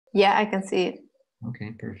Yeah, I can see it.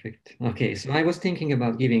 Okay, perfect. Okay, so I was thinking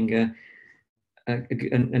about giving a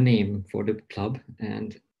name for the club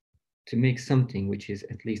and to make something which is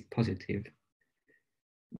at least positive.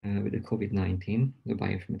 With the COVID-19, the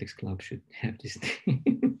bioinformatics club should have this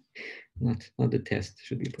name. not the test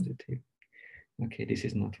should be positive. Okay, this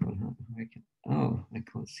is not one. How I can, oh, I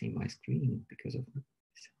can't see my screen because of this.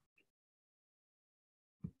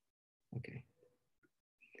 Okay.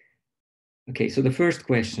 Okay, so the first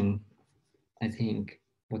question, I think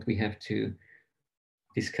what we have to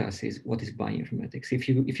discuss is what is bioinformatics.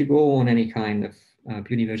 If you go on any kind of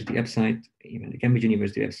university website, even the Cambridge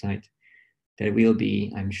University website, there will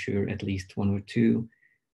be, I'm sure, at least one or two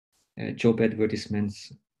job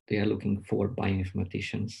advertisements. They are looking for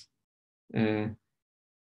bioinformaticians.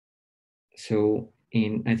 So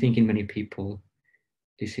I think in many people,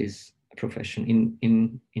 this is a profession.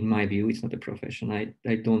 In my view, it's not a profession.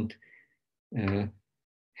 I don't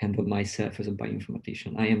handle myself as a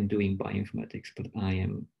bioinformatician. I am doing bioinformatics, but I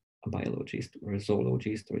am a biologist or a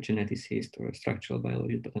zoologist or a geneticist or a structural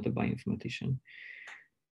biologist, but not a bioinformatician.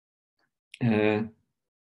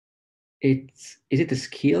 Is it a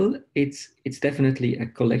skill? It's definitely a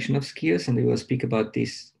collection of skills, and we will speak about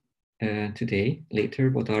this today later.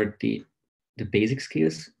 What are the basic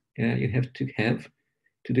skills you have to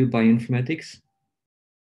do bioinformatics?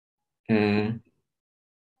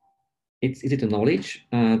 Is it a knowledge?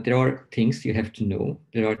 There are things you have to know.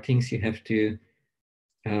 There are things you have to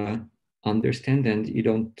understand, and you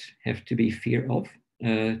don't have to be fear of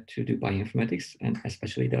to do bioinformatics, and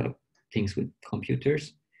especially the things with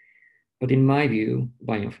computers. But in my view,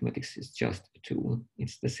 bioinformatics is just a tool.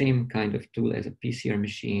 It's the same kind of tool as a PCR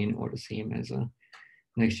machine or the same as a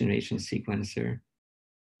next generation sequencer.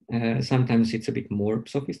 Sometimes it's a bit more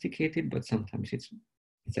sophisticated, but sometimes it's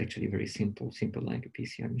actually very simple like a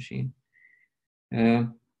PCR machine.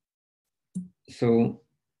 So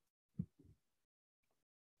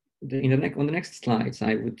on the next slides,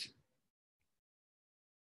 I would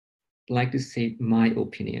like to say my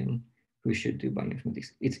opinion who should do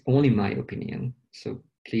bioinformatics. It's only my opinion, so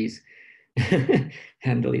please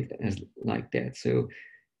handle it as like that. So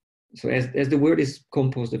as the word is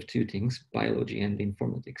composed of two things, biology and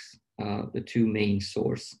informatics, the two main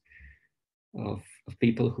source of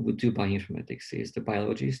people who would do bioinformatics is the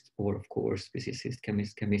biologist, or of course physicists,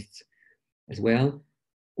 chemists as well,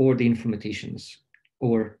 or the informaticians,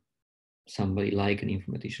 or somebody like an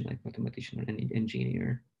informatician, like mathematician or an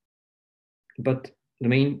engineer. But the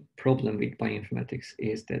main problem with bioinformatics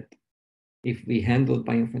is that if we handle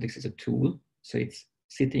bioinformatics as a tool, so it's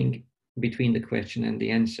sitting between the question and the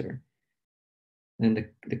answer, then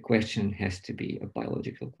the question has to be a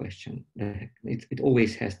biological question. It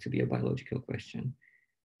always has to be a biological question.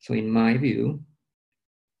 So in my view,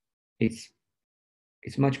 it's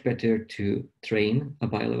much better to train a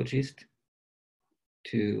biologist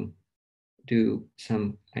to do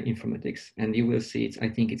some informatics, and you will see I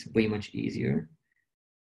think it's way much easier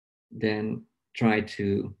than try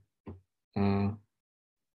to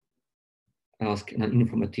ask an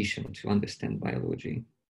informatician to understand biology.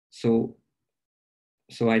 So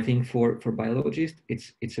I think for biologists,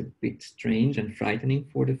 it's a bit strange and frightening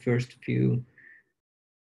for the first few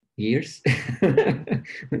years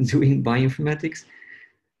when doing bioinformatics,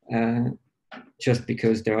 just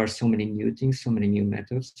because there are so many new things, so many new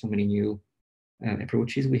methods, so many new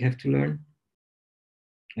approaches we have to learn.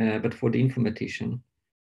 But for the informatician,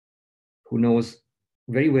 who knows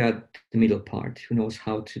very well the middle part, who knows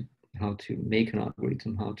how to make an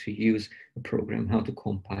algorithm, how to use a program, how to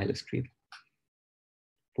compile a script,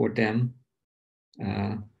 for them,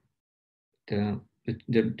 the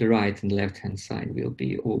right and left hand side will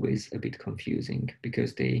be always a bit confusing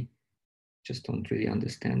because they just don't really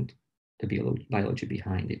understand the biology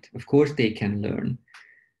behind it. Of course, they can learn,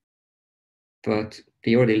 but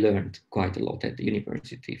they already learned quite a lot at the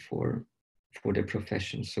university for their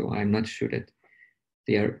profession. So I'm not sure that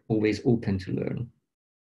they are always open to learn.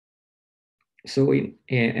 So,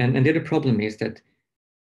 and the other problem is that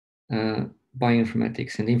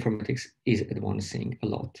bioinformatics and informatics is advancing a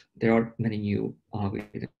lot. There are many new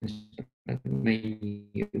algorithms, many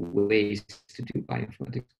new ways to do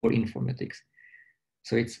bioinformatics or informatics.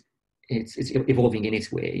 So it's evolving in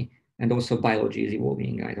its way, and also biology is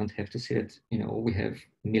evolving. I don't have to say that we have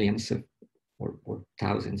millions of or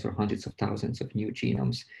thousands or hundreds of thousands of new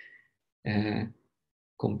genomes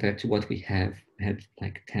compared to what we had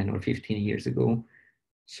like 10 or 15 years ago.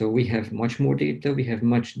 So we have much more data, we have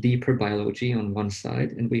much deeper biology on one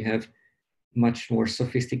side, and we have much more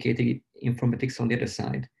sophisticated informatics on the other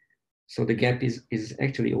side. So the gap is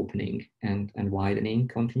actually opening and widening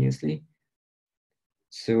continuously.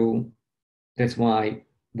 So that's why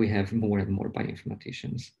we have more and more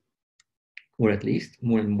bioinformaticians, or at least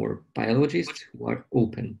more and more biologists who are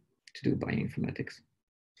open to do bioinformatics.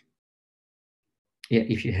 Yeah,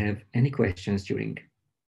 if you have any questions during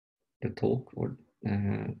the talk or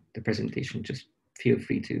the presentation, just feel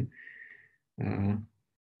free to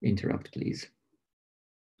interrupt, please.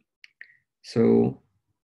 So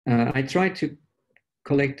I tried to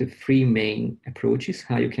collect the three main approaches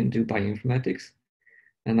how you can do bioinformatics,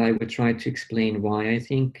 and I would try to explain why I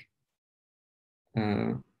think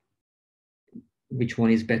which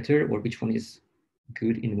one is better or which one is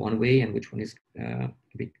good in one way and which one is a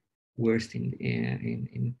bit worse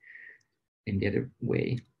in the other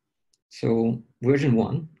way. So version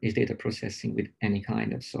 1 is data processing with any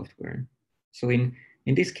kind of software. So in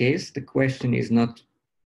this case, the question is not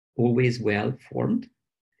always well formed.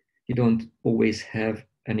 You don't always have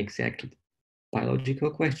an exact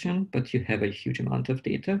biological question, but you have a huge amount of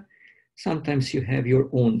data. Sometimes you have your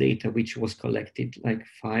own data, which was collected like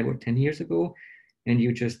 5 or 10 years ago, and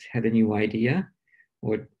you just had a new idea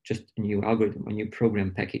or just a new algorithm, a new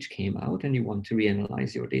program package came out, and you want to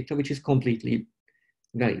reanalyze your data, which is completely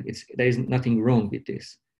valid. There is nothing wrong with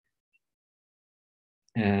this.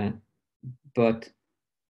 But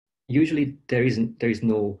usually there is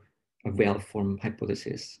no well-formed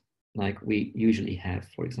hypothesis like we usually have,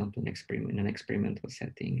 for example, in an experimental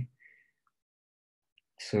setting.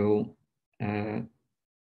 So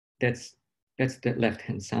that's the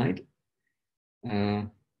left-hand side. The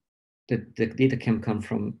data can come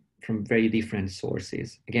from very different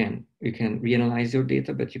sources. Again, you can reanalyze your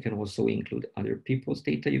data, but you can also include other people's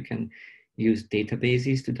data. You can use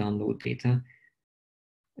databases to download data.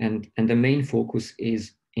 And the main focus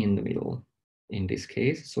is in the middle in this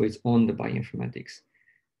case. So it's on the bioinformatics.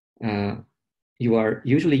 You are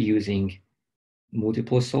usually using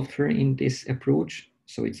multiple software in this approach.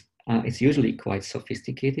 So it's usually quite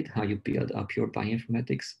sophisticated how you build up your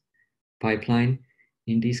bioinformatics pipeline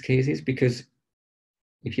in these cases, because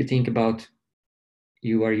if you think about,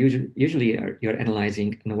 you are usually you're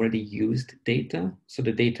analyzing an already used data. So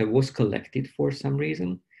the data was collected for some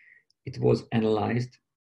reason. It was analyzed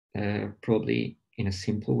probably in a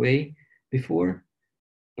simple way before,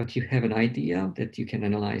 but you have an idea that you can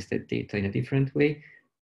analyze that data in a different way,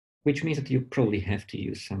 which means that you probably have to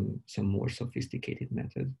use some more sophisticated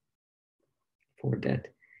method for that.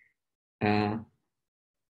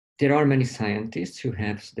 There are many scientists who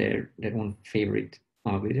have their own favorite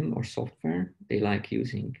algorithm or software. They like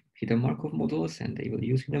using hidden Markov models, and they will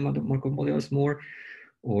use hidden Markov models more,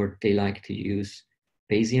 or they like to use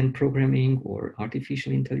Bayesian programming or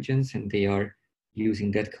artificial intelligence, and they are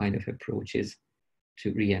using that kind of approaches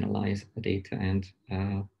to reanalyze the data and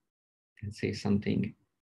say something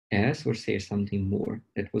else or say something more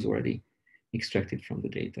that was already extracted from the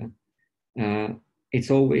data. It's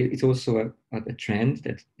also a trend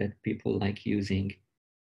that people like using,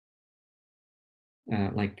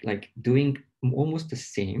 like doing almost the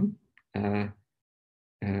same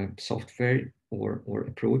software or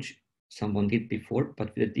approach someone did before,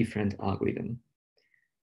 but with a different algorithm.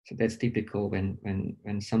 So that's typical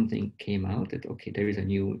when something came out that, okay, there is a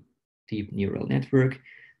new deep neural network.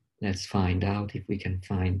 Let's find out if we can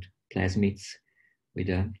find plasmids with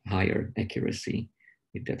a higher accuracy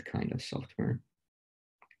with that kind of software.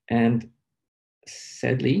 And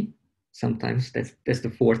sadly, sometimes that's the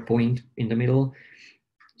fourth point in the middle.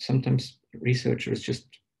 Sometimes researchers just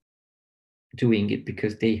doing it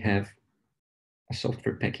because they have a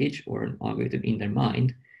software package or an algorithm in their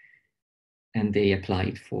mind, and they apply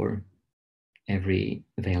it for every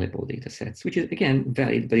available data sets, which is again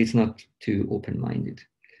valid, but it's not too open-minded.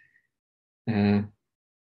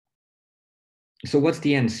 So what's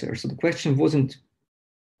the answer? So the question wasn't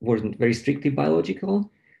very strictly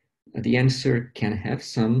biological. The answer can have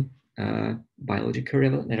some biological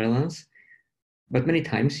relevance, but many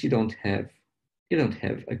times you don't have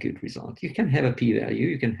a good result. You can have a p-value,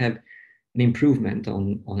 you can have an improvement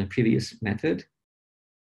on a previous method,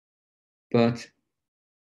 but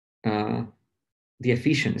the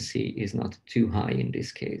efficiency is not too high in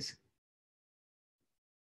this case.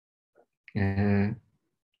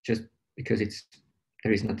 Just because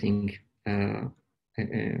there is nothing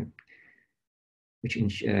which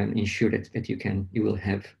ensure that you will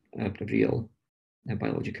have a real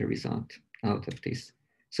biological result out of this.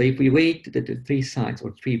 So if we weight the three sides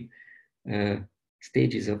or three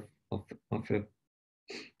stages of a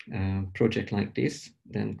project like this,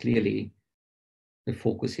 then clearly the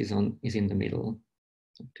focus is in the middle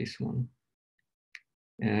of this one.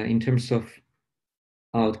 In terms of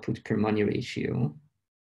output per money ratio,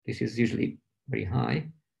 this is usually very high.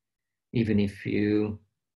 even if you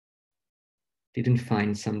didn't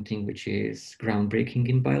find something which is groundbreaking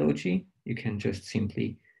in biology, you can just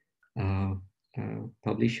simply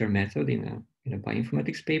publish your method in a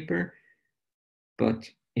bioinformatics paper. But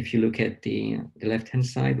if you look at the left-hand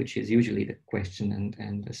side, which is usually the question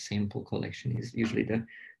and the sample collection is usually the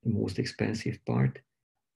most expensive part,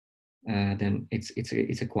 then it's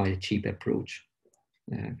a quite a cheap approach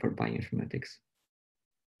for bioinformatics.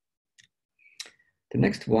 The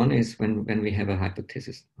next one is when we have a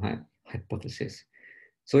hypothesis.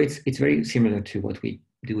 So it's very similar to what we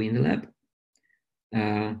do in the lab.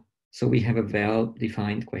 So we have a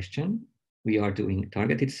well-defined question. We are doing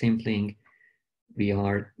targeted sampling. We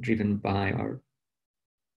are driven by our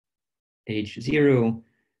age 0,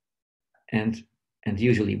 and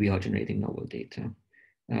usually we are generating novel data.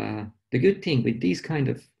 The good thing with these kind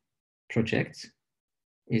of projects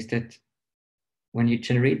is that when you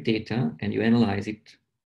generate data and you analyze it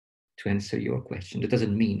to answer your question, that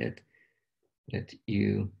doesn't mean that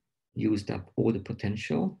you used up all the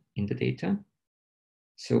potential in the data.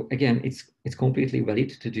 So again, it's completely valid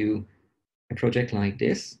to do a project like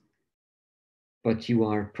this, but you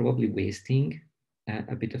are probably wasting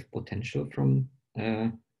a bit of potential from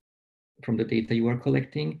the data you are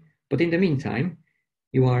collecting. But in the meantime,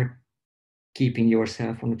 you are keeping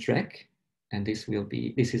yourself on track, and this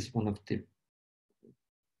is one of the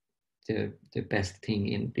best thing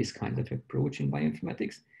in this kind of approach in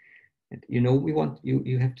bioinformatics. And,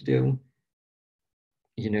 you have to do,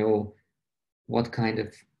 what kind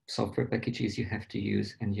of software packages you have to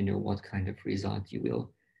use, and what kind of result you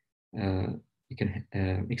can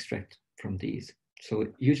extract from these. So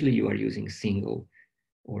usually you are using single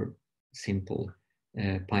or simple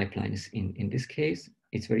pipelines in this case.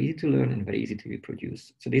 It's very easy to learn and very easy to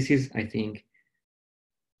reproduce. So this is, I think,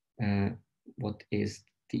 what is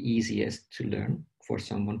the easiest to learn for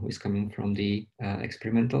someone who is coming from the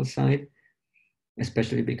experimental side,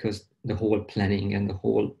 especially because the whole planning and the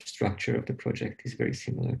whole structure of the project is very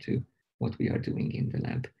similar to what we are doing in the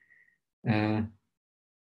lab.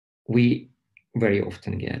 We very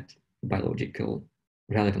often get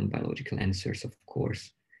relevant biological answers, of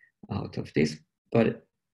course, out of this. But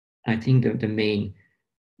I think the main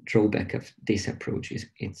drawback of this approach is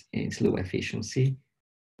its low efficiency,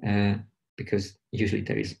 because usually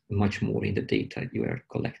there is much more in the data you are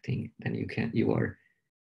collecting than you are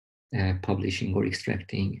publishing or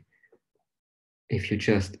extracting if you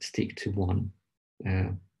just stick to one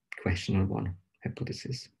question or one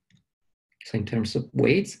hypothesis. So in terms of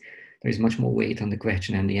weights, there is much more weight on the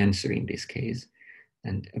question and the answer in this case,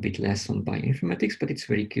 and a bit less on bioinformatics, but it's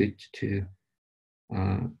very good to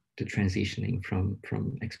transitioning from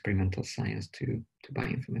experimental science to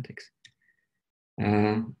bioinformatics.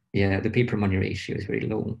 The paper money ratio is very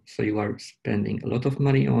low. So you are spending a lot of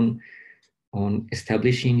money on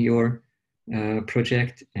establishing your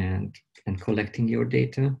project and collecting your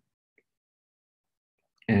data.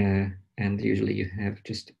 And usually you have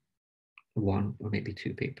just one or maybe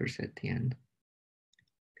two papers at the end.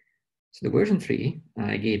 So the version 3,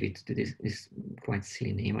 I gave it to this quite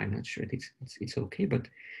silly name. I'm not sure it's okay, but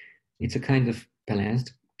it's a kind of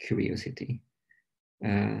balanced curiosity.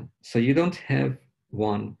 So you don't have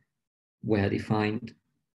one well-defined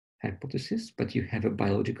hypothesis, but you have a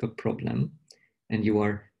biological problem, and you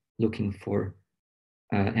are looking for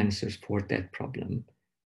answers for that problem.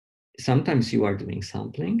 Sometimes you are doing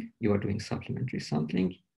sampling, you are doing supplementary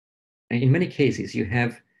sampling. And in many cases, you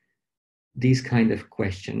have these kind of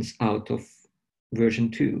questions out of version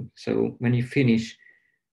 2. So when you finish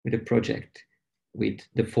with a project with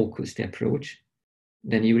the focused approach,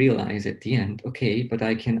 then you realize at the end, okay, but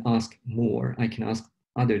I can ask more. I can ask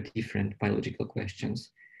other different biological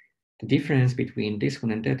questions. The difference between this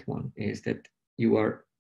one and that one is that you are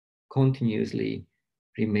continuously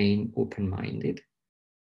remain open-minded.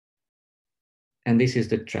 And this is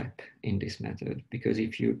the trap in this method, because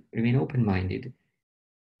if you remain open-minded,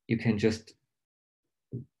 you can just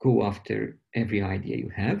go after every idea you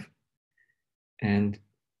have. And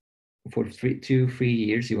for 2-3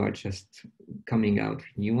 years, you are just coming out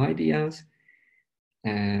with new ideas,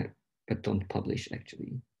 but don't publish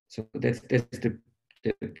actually. So that's the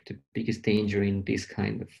biggest danger in this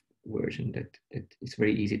kind of version, that it's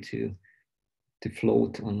very easy to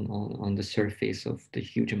float on the surface of the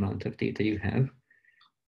huge amount of data you have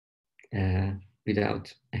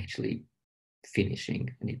without actually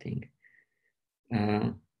finishing anything.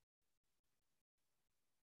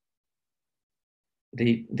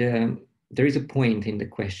 There is a point in the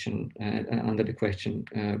question, under the question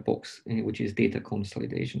box, which is data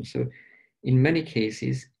consolidation. So in many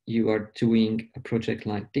cases, you are doing a project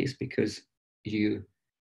like this because you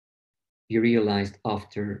you realized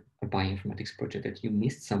after a bioinformatics project that you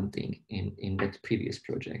missed something in that previous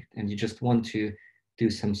project, and you just want to do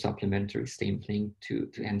some supplementary sampling to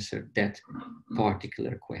answer that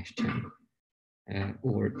particular question,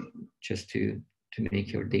 or just to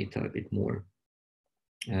make your data a bit more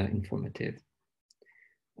informative.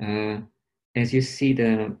 As you see,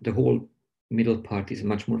 the whole middle part is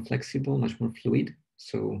much more flexible, much more fluid.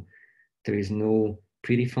 So there is no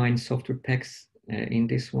predefined software packs in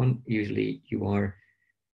this one. Usually you are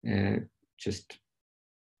just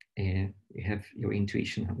you have your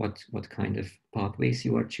intuition what kind of pathways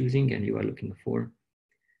you are choosing, and you are looking for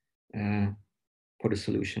the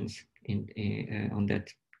solutions on that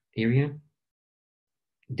area.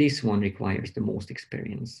 This one requires the most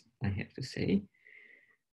experience, I have to say,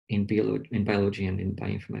 in biology and in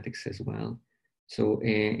bioinformatics as well. So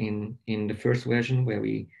in the first version where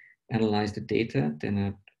we analyze the data,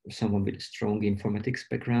 then someone with a strong informatics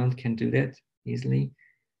background can do that easily.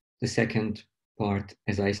 The second part,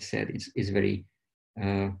 as I said, is very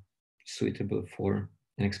suitable for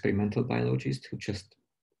an experimental biologist who just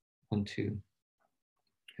want to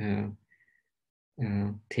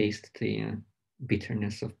taste the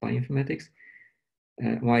bitterness of bioinformatics.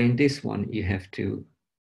 While in this one, you have to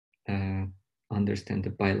understand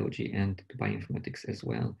the biology and the bioinformatics as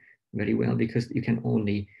well very well, because you can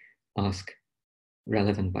only ask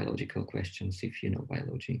relevant biological questions if you know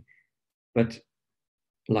biology. But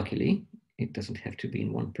luckily, it doesn't have to be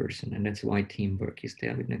in one person, and that's why teamwork is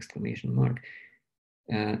there with an exclamation mark.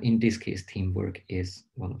 In this case, teamwork is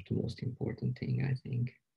one of the most important thing, I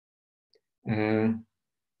think.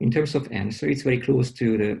 In terms of answer, it's very close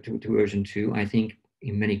to version 2. I think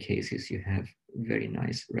in many cases you have very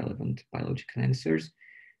nice, relevant biological answers,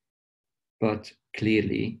 but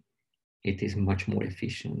clearly it is much more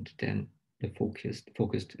efficient than the focused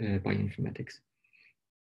bioinformatics.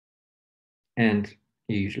 And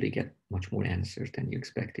you usually get much more answers than you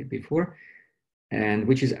expected before, and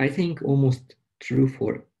which is, I think, almost true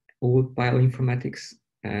for all bioinformatics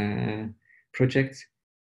projects.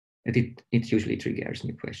 It usually triggers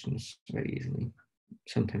new questions very easily,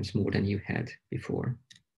 sometimes more than you had before.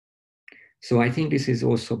 So I think this is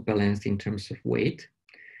also balanced in terms of weight,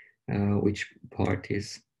 which part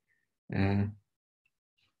is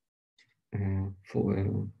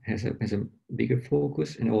has a bigger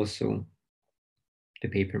focus, and also the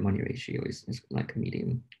paper money ratio is like a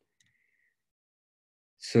medium.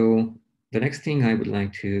 So the next thing I would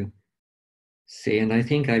like to say, and I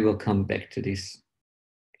think I will come back to this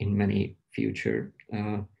in many future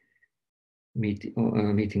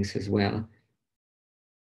meetings as well,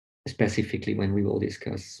 specifically when we will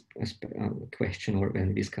discuss a question or when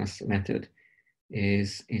we discuss a method,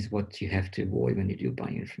 is what you have to avoid when you do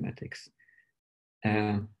bioinformatics.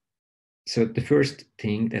 So the first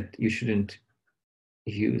thing, that you shouldn't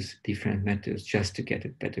use different methods just to get a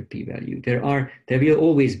better p-value. There will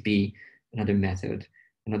always be another method,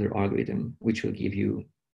 another algorithm, which will give you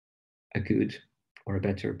a good or a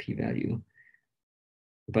better p-value.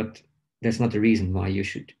 But that's not the reason why you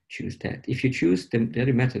should choose that. If you choose the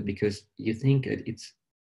other method because you think that it's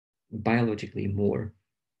biologically more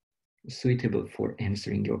suitable for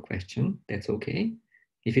answering your question, that's okay.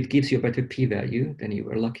 If it gives you a better p-value, then you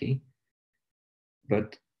are lucky.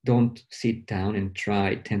 But don't sit down and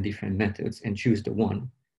try 10 different methods and choose the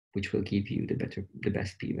one which will give you the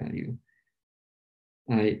best p-value.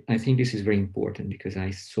 I think this is very important because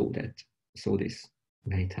I saw this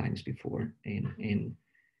many times before in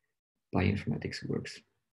bioinformatics works,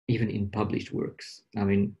 even in published works. I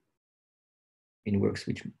mean, in works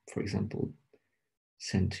which, for example,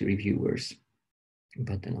 sent to reviewers,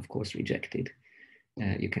 but then of course rejected.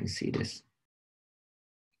 You can see this.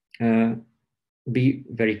 Be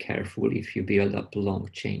very careful if you build up long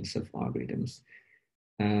chains of algorithms.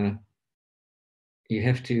 You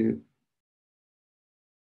have to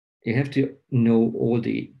know all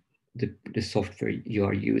the software you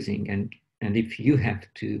are using, and if you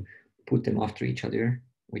have to put them after each other,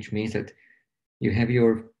 which means that you have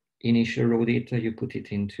your initial raw data, you put it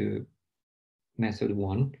into method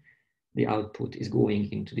 1, the output is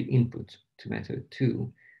going into the input to method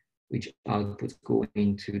 2, which outputs go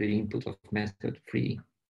into the input of method 3.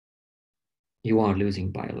 You are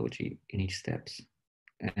losing biology in each steps,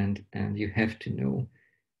 and you have to know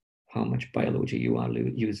how much biology you are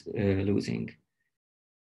losing,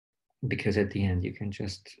 because at the end you can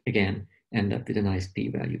just again end up with a nice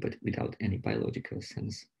p-value but without any biological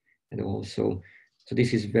sense at all. So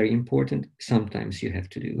this is very important. Sometimes you have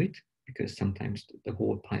to do it because sometimes the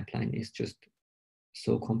whole pipeline is just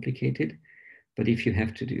so complicated. But if you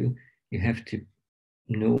have to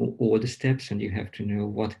know all the steps, and you have to know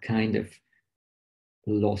what kind of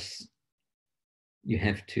loss you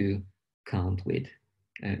have to count with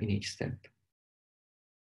in each step.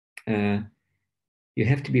 You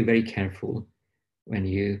have to be very careful when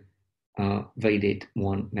you validate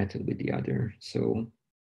one method with the other. So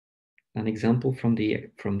an example from the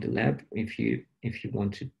lab, if you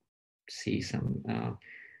want to see some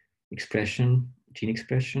expression, gene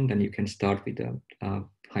expression, then you can start with a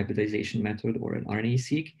hybridization method or an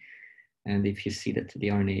RNA-seq. And if you see that the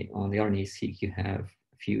RNA on the RNA-seq you have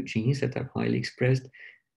a few genes that are highly expressed,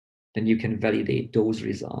 then you can validate those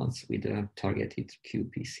results with a targeted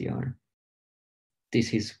qPCR.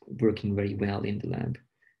 This is working very well in the lab.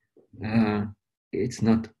 It's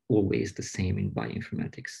not always the same in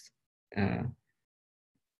bioinformatics.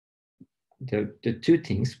 The two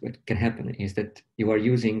things that can happen is that you are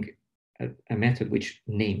using a method which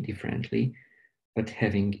named differently, but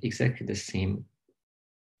having exactly the same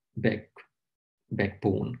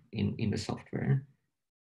backbone in the software,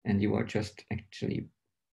 and you are just actually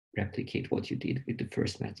replicate what you did with the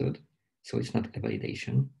first method. So it's not a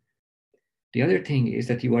validation. The other thing is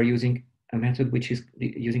that you are using a method which is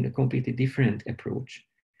using a completely different approach,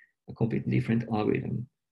 a completely different algorithm,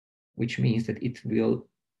 which means that it will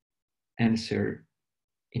answer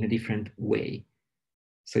in a different way.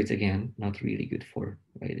 So it's again not really good for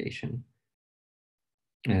validation.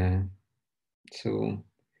 So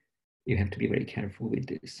you have to be very careful with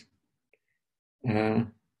this.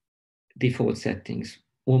 Default settings,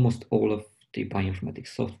 almost all of the bioinformatics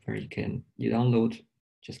software you download.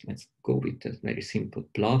 Just let's go with the very simple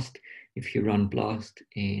BLAST. If you run BLAST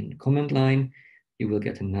in command line, you will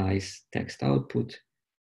get a nice text output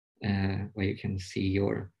where you can see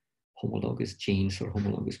your homologous genes or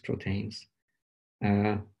homologous proteins.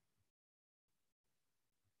 The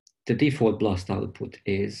default BLAST output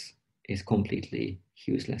is completely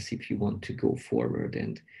useless if you want to go forward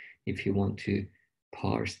and if you want to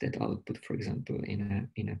parse that output, for example,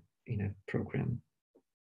 in a program.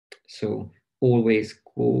 So always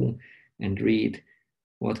go and read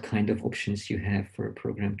what kind of options you have for a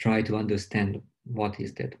program. Try to understand what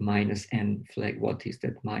is that -n flag, what is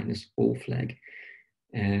that -o flag,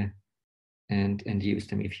 and use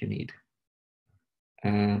them if you need.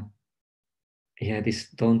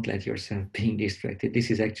 Don't let yourself being distracted. This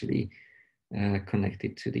is actually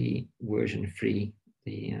connected to the version 3,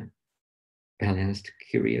 the balanced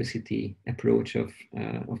curiosity approach of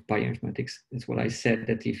bioinformatics. That's what I said,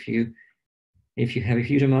 that if you have a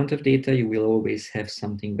huge amount of data, you will always have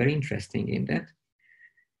something very interesting in that.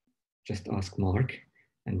 Just ask Mark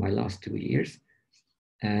and my last 2 years.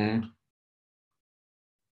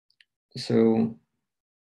 So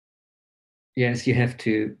yes, you have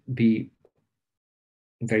to be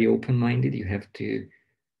very open-minded. You have to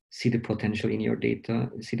see the potential in your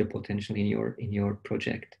data, see the potential in your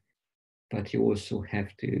project, but you also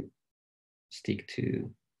have to stick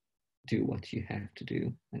to do what you have to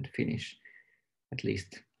do and finish at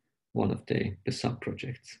least one of the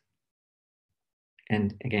sub-projects.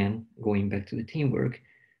 And again, going back to the teamwork,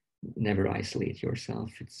 never isolate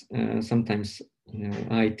yourself. It's sometimes,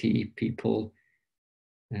 IT people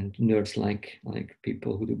and nerds like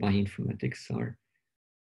people who do bioinformatics are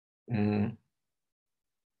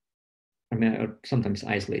sometimes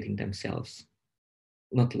isolating themselves.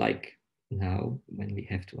 Not like now when we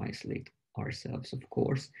have to isolate ourselves, of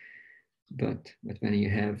course, but when you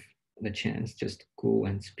have the chance, just go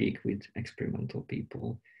and speak with experimental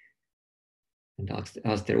people and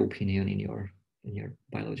ask their opinion in your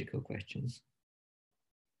biological questions.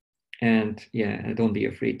 And yeah, don't be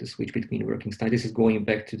afraid to switch between working styles. This is going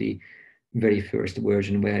back to the very first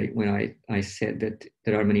version when I said that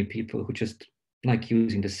there are many people who just like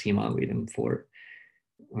using the same algorithm for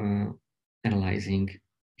analyzing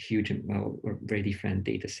huge or very different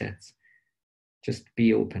data sets. Just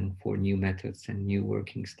be open for new methods and new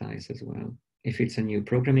working styles as well. If it's a new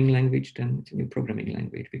programming language, then it's a new programming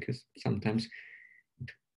language, because sometimes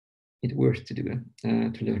it's worth to do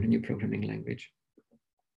to learn a new programming language.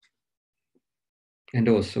 And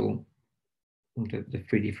also the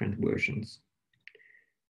 3 different versions.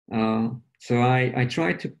 So I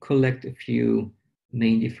tried to collect a few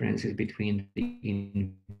main differences between the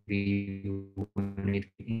in vivo and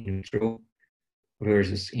in vitro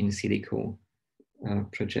versus in silico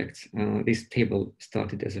projects. This table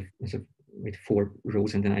started with 4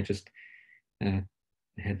 rows, and then I just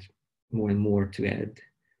had more and more to add.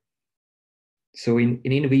 So in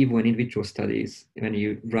vivo and in vitro studies, when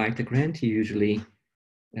you write a grant, you usually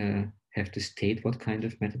have to state what kind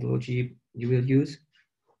of methodology you will use.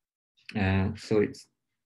 So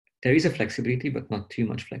there is a flexibility, but not too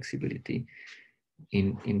much flexibility.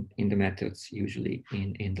 in the methods, usually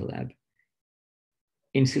in the lab.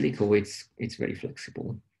 In silico, it's very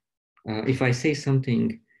flexible. If I say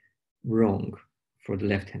something wrong for the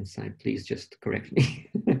left-hand side, please just correct me.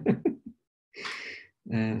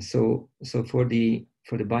 So for the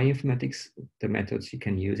bioinformatics, the methods you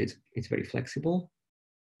can use, it's very flexible,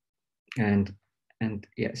 and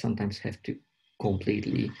yeah, sometimes have to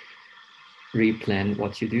completely replan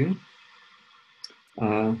what you do.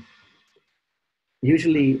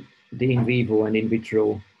 Usually the in vivo and in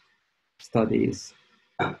vitro studies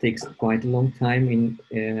takes quite a long time in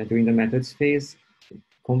during the methods phase,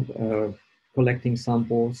 collecting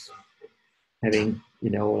samples, having, you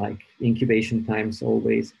know, like incubation times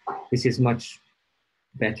always. This is much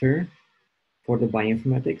better for the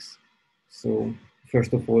bioinformatics. So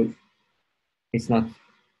first of all, it's not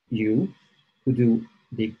you who do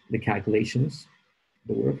the calculations,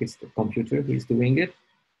 the work, it's the computer who is doing it.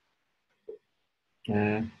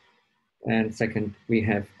 And second, we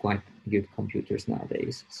have quite good computers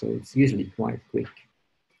nowadays, so it's usually quite quick.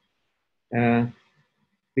 And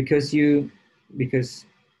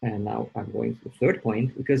now I'm going to the third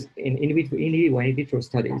point, because in vitro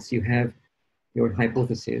studies, you have your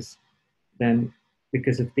hypothesis. Then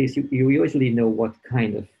because of this, you usually know what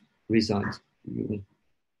kind of result you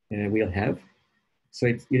will have. So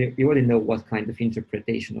it's, you already know what kind of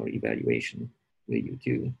interpretation or evaluation will you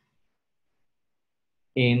do.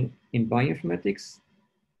 In bioinformatics,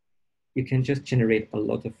 you can just generate a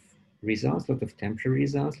lot of results, a lot of temporary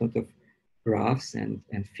results, a lot of graphs and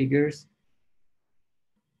figures,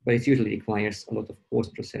 but it usually requires a lot of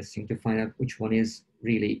post-processing to find out which one is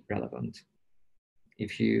really relevant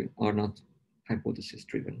if you are not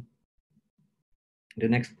hypothesis-driven. The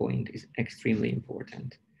next point is extremely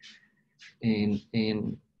important. In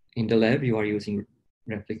the lab, you are using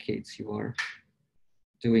replicates. You are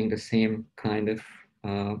doing the same kind of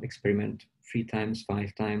experiment 3 times,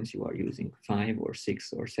 5 times. You are using 5 or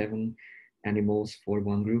 6 or 7 animals for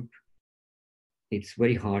one group. It's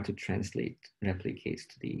very hard to translate replicates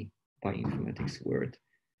to the bioinformatics word.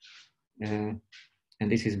 And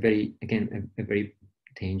this is again, a very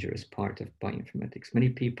dangerous part of bioinformatics. Many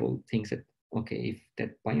people think that, okay, if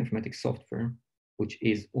that bioinformatics software, which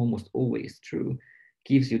is almost always true,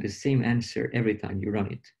 gives you the same answer every time you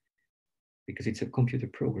run it, because it's a computer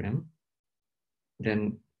program,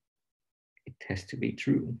 then it has to be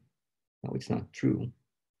true. No, it's not true.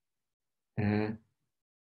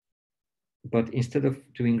 But instead of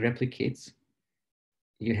doing replicates,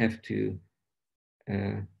 you have to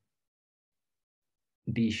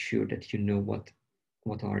be sure that you know what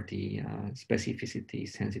are the specificity,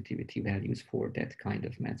 sensitivity values for that kind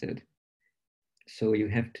of method. So you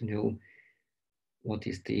have to know what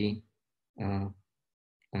is the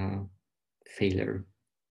failure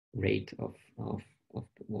rate of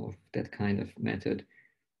that kind of method.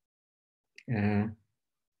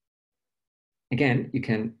 Again, you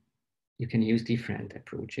can use different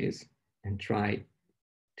approaches and try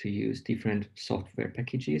to use different software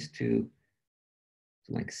packages to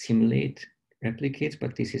like simulate replicates,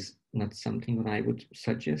 but this is not something that I would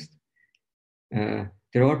suggest.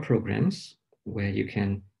 There are programs where you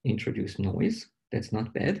can introduce noise. That's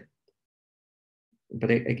not bad,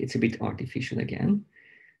 but it's a bit artificial again.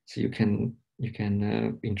 So you can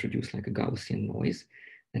introduce like a Gaussian noise,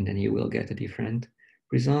 and then you will get a different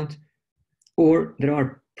result. Or there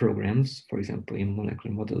are programs, for example, in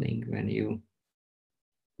molecular modeling,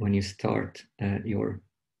 when you start your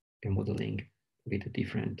modeling with a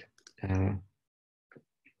different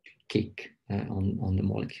kick on the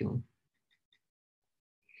molecule.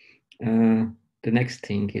 The next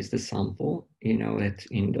thing is the sample. You know that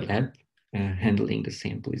in the lab, handling the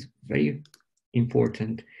sample is very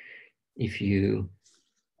important. If you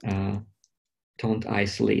don't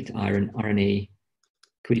isolate RNA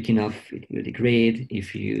quick enough, it will degrade.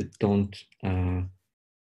 If you don't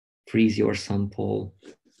freeze your sample,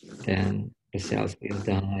 then the cells will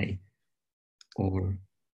die or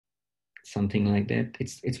something like that.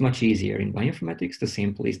 It's much easier in bioinformatics. The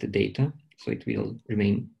sample is the data, so it will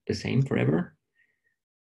remain the same forever.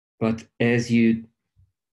 But as you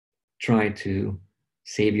try to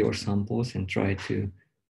save your samples and try to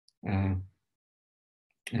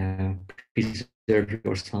preserve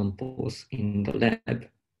your samples in the lab,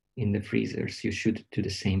 in the freezers, you should do the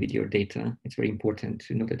same with your data. It's very important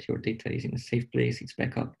to know that your data is in a safe place, it's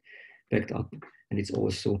backed up, and it's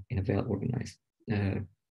also in a well-organized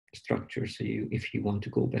structure. So if you want to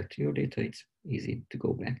go back to your data, it's easy to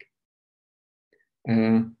go back.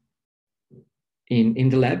 In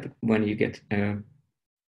the lab, when you get a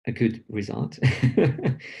good result,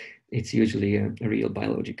 it's usually a real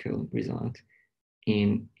biological result.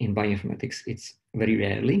 in bioinformatics, it's very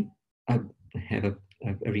rarely have a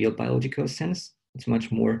real biological sense. It's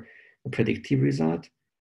much more a predictive result,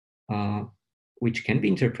 which can be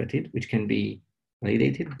interpreted, which can be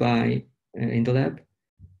validated by in the lab,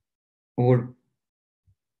 or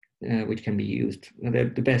which can be used.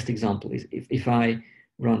 The best example is if I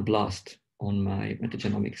run BLAST on my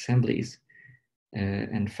metagenomic assemblies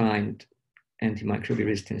and find antimicrobial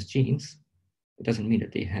resistance genes, it doesn't mean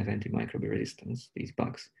that they have antimicrobial resistance, these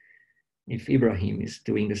bugs. If Ibrahim is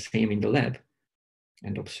doing the same in the lab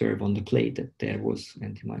and observe on the plate that there was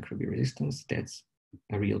antimicrobial resistance, that's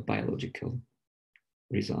a real biological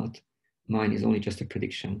result. Mine is only just a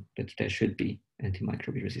prediction that there should be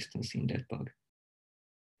antimicrobial resistance in that bug.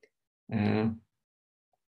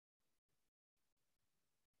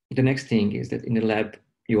 The next thing is that in the lab,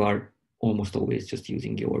 you are almost always just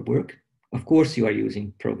using your work. Of course, you are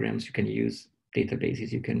using programs, you can use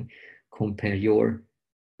databases, you can compare your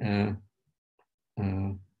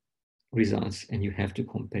results, and you have to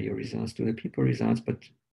compare your results to the people results, but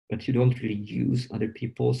you don't really use other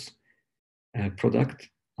people's product.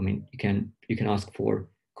 I mean, you can ask for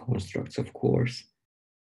constructs, of course,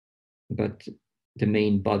 but the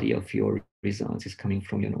main body of your results is coming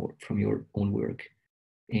from your own work.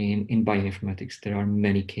 In bioinformatics, there are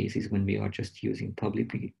many cases when we are just using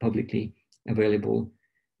publicly available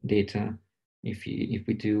data. If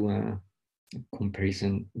we do a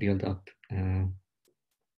comparison build up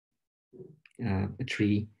a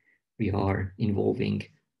tree, we are involving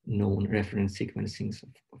known reference sequencings,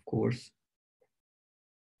 of course.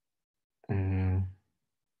 I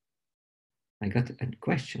got a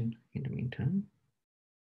question in the meantime.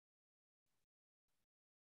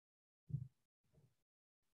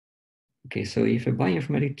 Okay, so if a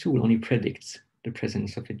bioinformatic tool only predicts the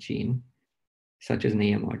presence of a gene, such as an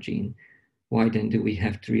AMR gene, why then do we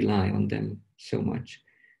have to rely on them so much?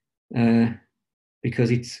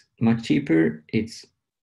 Because it's much cheaper, it's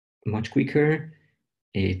much quicker,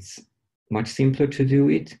 it's much simpler to do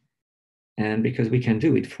it, and because we can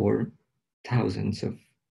do it for thousands of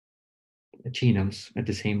genomes at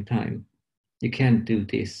the same time. You can't do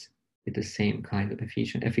this with the same kind of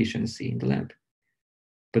efficiency in the lab.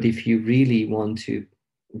 But if you really want to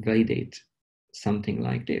validate something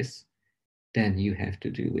like this, then you have to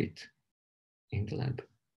do it in the lab.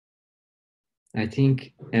 I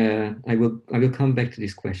think I will come back to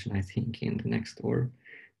this question, I think, in the next or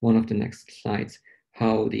one of the next slides,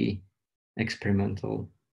 how the experimental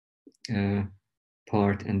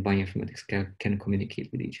part and bioinformatics can communicate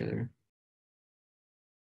with each other.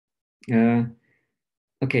 In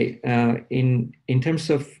terms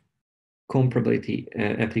of comparability,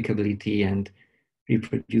 applicability, and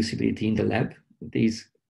reproducibility in the lab, these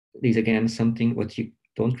again something what you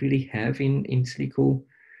don't really have in silico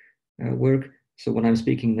work. So what I'm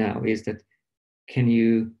speaking now is that can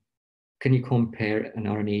you compare an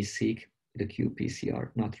RNA-seq with a qPCR?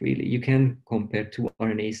 Not really. You can compare two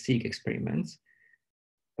RNA-seq experiments,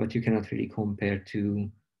 but you cannot really compare two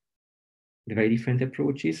very different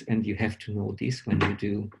approaches, and you have to know this when you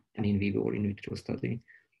do an in vivo or in vitro study.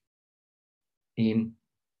 In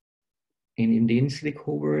the in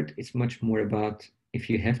silico world, it's much more about if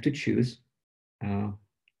you have to choose the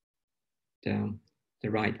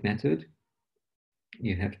right method,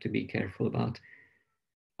 you have to be careful about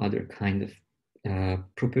other kind of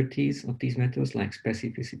properties of these methods, like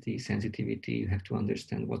specificity, sensitivity. You have to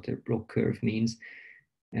understand what the ROC curve means.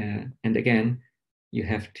 And again, you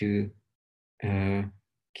have to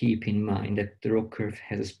keep in mind that the ROC curve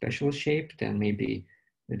has a special shape, then maybe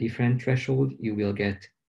a different threshold, you will get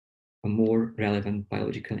a more relevant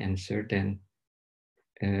biological answer than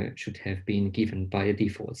should have been given by the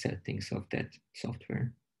default settings of that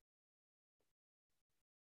software.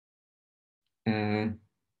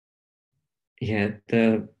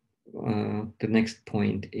 The next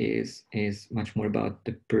point is much more about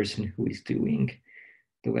the person who is doing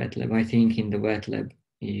the wet lab. I think in the wet lab,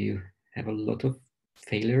 you have a lot of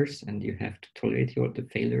failures and you have to tolerate the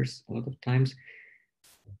failures a lot of times.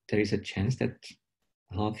 There is a chance that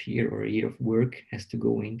half year or a year of work has to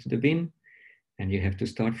go into the bin and you have to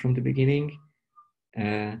start from the beginning.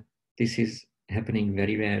 This is happening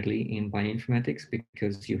very rarely in bioinformatics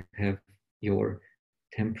because you have your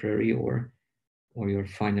temporary or your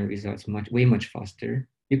final results way much faster.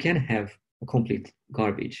 You can have a complete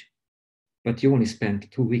garbage, but you only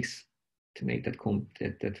spend 2 weeks to make that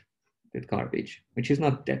garbage, which is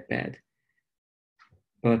not that bad.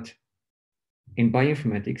 But in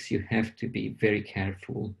bioinformatics, you have to be very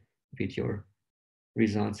careful with your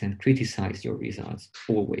results and criticize your results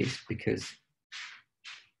always, because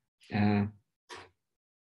as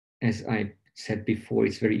I said before,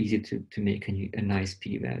 it's very easy to make a nice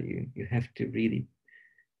p-value. You have to really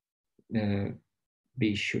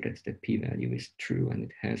be sure that the p-value is true and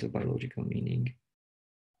it has a biological meaning.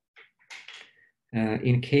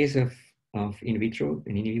 In case of in vitro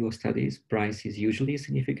and in vivo studies, price is usually a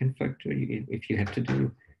significant factor. If you have to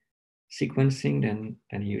do sequencing, then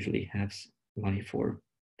you usually have money for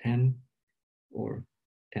 10 or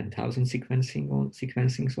 10,000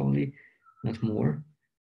 sequencings only, not more.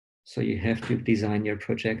 So you have to design your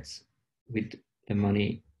projects with the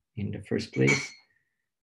money in the first place.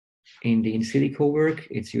 In the in silico work,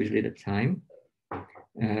 it's usually the time,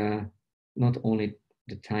 not only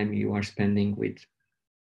the time you are spending with,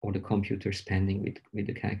 or the computer spending with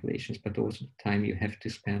the calculations, but also the time you have to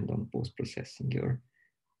spend on post-processing your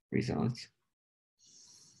results.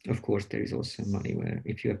 Of course, there is also money where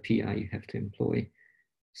if you're a PI, you have to employ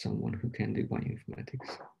someone who can do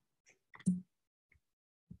bioinformatics.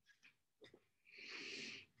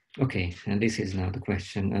 Okay, and this is now the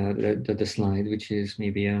question, the slide, which is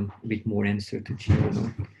maybe a bit more answer to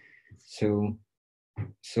Gino.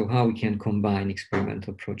 So how we can combine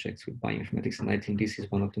experimental projects with bioinformatics, and I think this is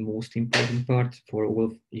one of the most important parts for all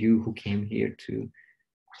of you who came here to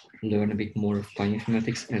learn a bit more of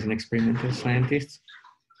bioinformatics as an experimental scientist.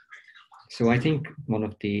 So I think one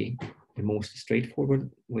of the most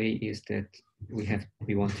straightforward way is that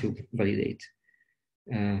we want to validate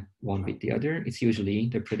one with the other. It's usually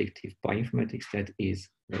the predictive bioinformatics that is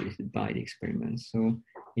validated by the experiment. So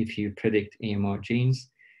if you predict AMR genes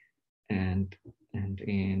and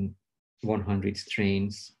in 100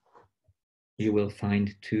 strains, you will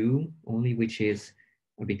find 2 only, which is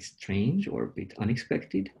a bit strange or a bit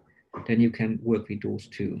unexpected, then you can work with those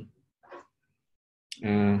 2.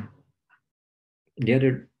 The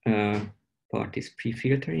other part is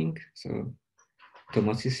pre-filtering. So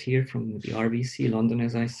Thomas is here from the RVC London,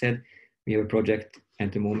 as I said. We have a project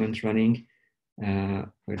at the moment running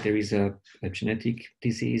where there is a genetic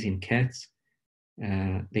disease in cats.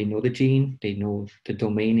 They know the gene, they know the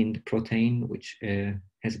domain in the protein, which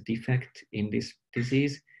has a defect in this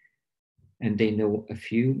disease. And they know a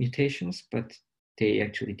few mutations, but they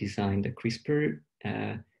actually designed a CRISPR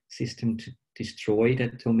system to destroy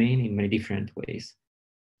that domain in many different ways.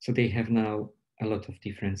 So they have now a lot of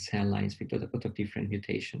different cell lines with a lot of different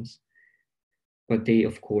mutations. But they,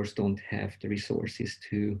 of course, don't have the resources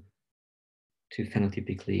to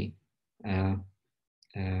phenotypically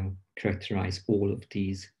characterize all of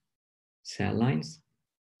these cell lines.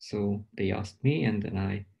 So they asked me, and then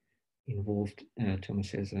I involved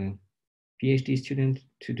Thomas as a PhD student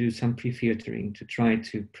to do some pre-filtering to try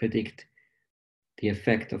to predict the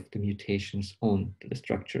effect of the mutations on the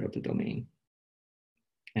structure of the domain.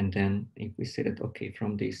 And then if we say that, okay,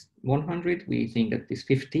 from this 100, we think that this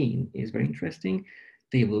 15 is very interesting,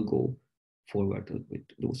 they will go forward with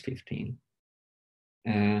those 15.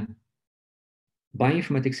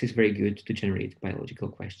 Bioinformatics is very good to generate biological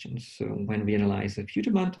questions. So when we analyze a huge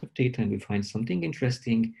amount of data and we find something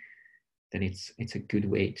interesting, then it's a good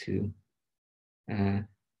way to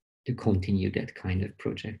continue that kind of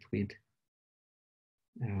project within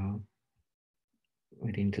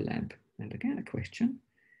the lab. And again, a question.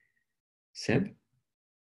 Seb?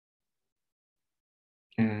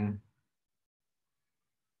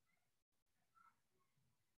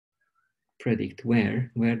 Predict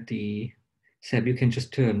where the... Seb, you can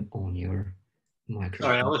just turn on your microphone.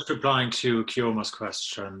 Sorry, I was replying to Kioma's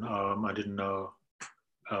question. I didn't know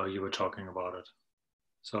you were talking about it,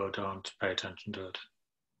 so don't pay attention to it.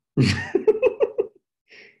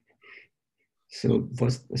 So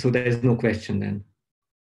there's no question then?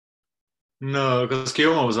 No, because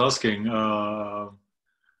Kioma was asking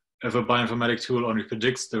if a bioinformatic tool only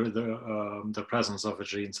predicts the presence of a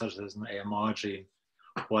gene, such as an AMR gene,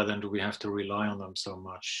 why then do we have to rely on them so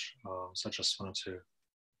much? So I just wanted to...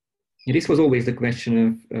 This was always the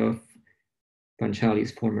question of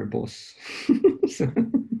Panchali's former boss. So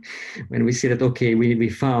when we see that, okay, we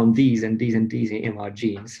found these and these and these AMR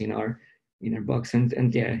genes in our box,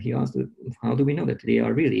 and yeah, he asked, how do we know that they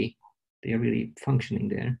are really functioning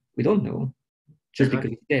there? We don't know, just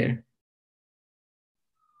because it's there.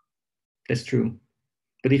 That's true.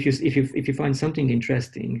 But if you find something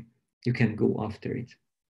interesting, you can go after it.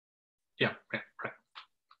 Yeah, right.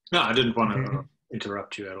 No, I didn't want to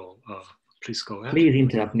interrupt you at all. Please go ahead. Please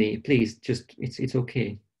interrupt me. Please, just it's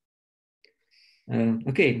okay.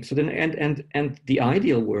 Okay, so then and the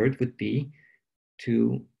ideal word would be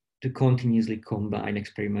to continuously combine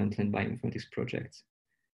experimental and bioinformatics projects,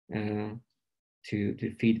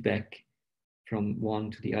 to feedback from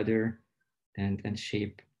one to the other, and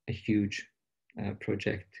shape a huge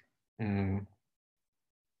project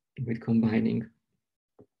with combining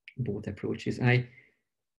both approaches. I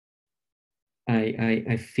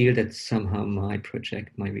feel that somehow my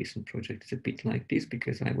recent project is a bit like this,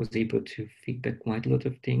 because I was able to feedback quite a lot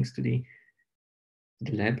of things to the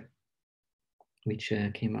lab, which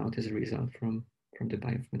came out as a result from the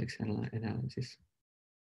bioinformatics analysis.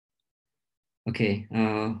 Okay,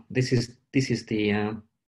 this is the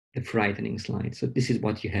frightening slide. So this is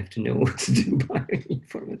what you have to know to do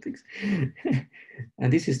bioinformatics.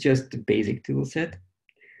 And this is just the basic tool set.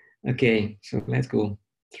 Okay, so let's go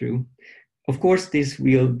through. Of course, this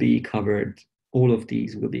will be covered, all of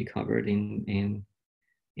these will be covered in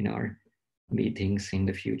our meetings in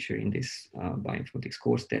the future in this bioinformatics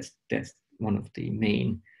course. That's one of the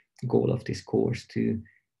main goal of this course, to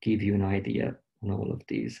give you an idea on all of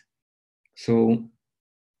these. So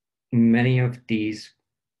many of these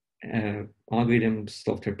algorithm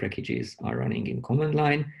software packages are running in command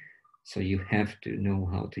line. So you have to know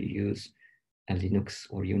how to use a Linux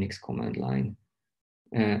or Unix command line.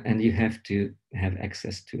 And you have to have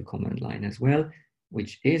access to a command line as well,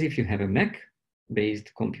 which is, if you have a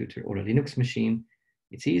Mac-based computer or a Linux machine,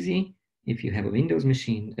 it's easy. If you have a Windows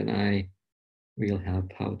machine, then I will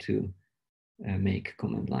help how to make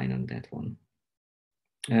command line on that one.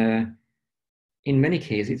 In many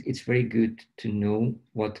cases, it's very good to know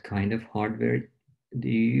what kind of hardware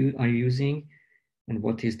you are using and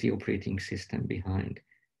what is the operating system behind.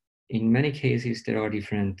 In many cases, there are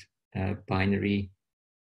different binary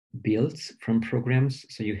builds from programs,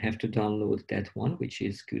 so you have to download that one which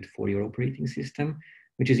is good for your operating system,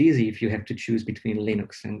 which is easy if you have to choose between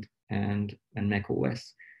Linux and Mac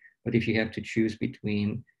OS. But if you have to choose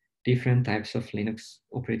between different types of Linux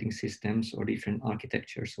operating systems or different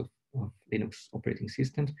architectures of Linux operating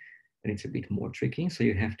systems, then it's a bit more tricky. So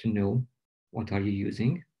you have to know what are you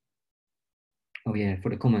using. Oh yeah, for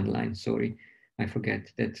the command line, sorry, I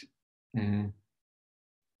forget that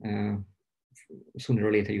sooner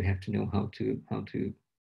or later you have to know how to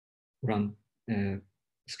run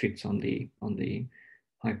scripts on the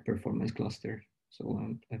high performance cluster,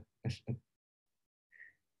 so a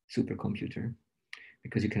supercomputer,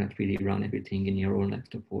 because you cannot really run everything in your own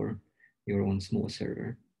laptop or your own small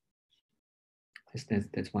server.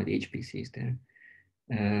 That's why the HPC is there.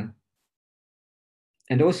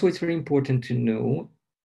 And also it's very important to know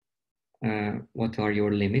what are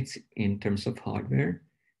your limits in terms of hardware.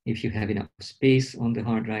 If you have enough space on the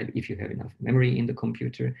hard drive, if you have enough memory in the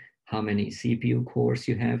computer, how many CPU cores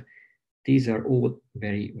you have. These are all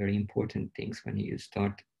very, very important things when you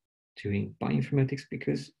start doing bioinformatics,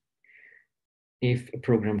 because if a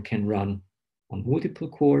program can run on multiple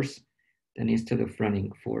cores, then instead of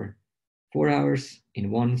running for 4 hours in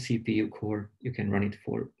one CPU core, you can run it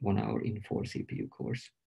for 1 hour in 4 CPU cores.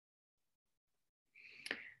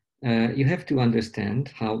 You have to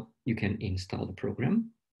understand how you can install the program.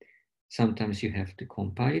 Sometimes you have to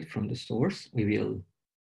compile it from the source. We will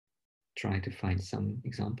try to find some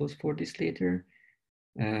examples for this later.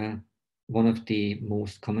 One of the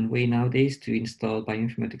most common way nowadays to install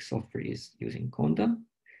bioinformatics software is using Conda,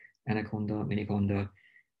 Anaconda, Miniconda,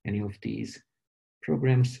 any of these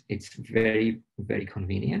programs. It's very, very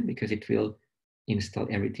convenient because it will install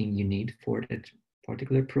everything you need for that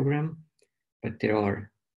particular program. But there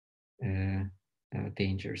are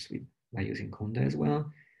dangers by using Conda as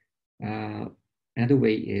well. Another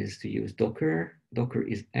way is to use Docker. Docker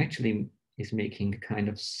is actually making kind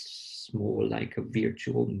of small, like a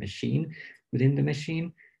virtual machine within the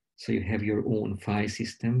machine. So you have your own file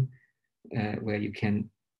system where you can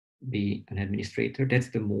be an administrator. That's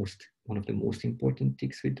one of the most important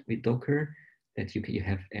things with Docker, that you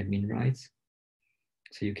have admin rights.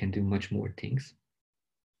 So you can do much more things.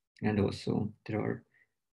 And also there are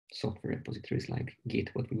software repositories like Git,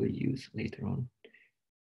 what we will use later on.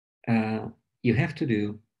 You have to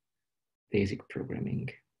do basic programming,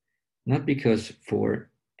 not because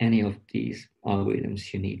for any of these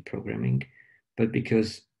algorithms you need programming, but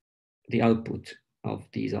because the output of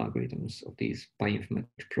these algorithms, of these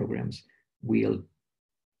bioinformatics programs, will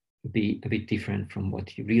be a bit different from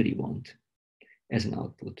what you really want as an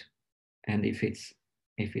output. And if it's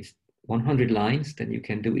 100 lines, then you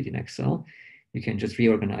can do it in Excel. You can just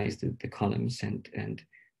reorganize the columns and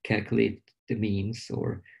calculate the means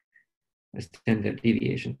or a standard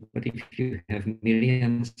deviation. But if you have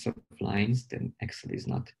millions of lines, then Excel is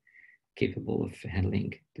not capable of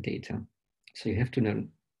handling the data. So you have to learn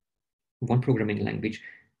one programming language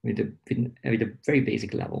with a very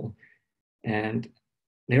basic level. And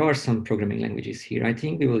there are some programming languages here. I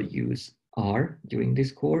think we will use R during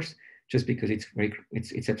this course, just because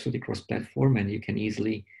it's absolutely cross-platform and you can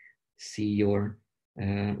easily see your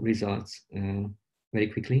results very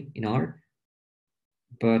quickly in R,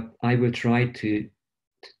 but I will try to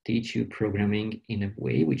teach you programming in a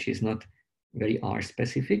way which is not very R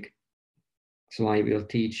specific. So I will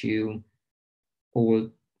teach you all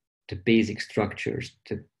the basic structures,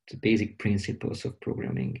 the basic principles of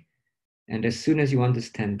programming. And as soon as you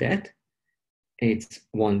understand that, it's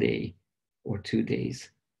 1 day or 2 days,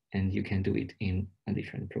 and you can do it in a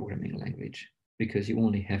different programming language, because you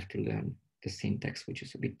only have to learn the syntax, which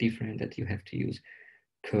is a bit different, that you have to use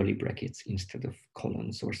curly brackets instead of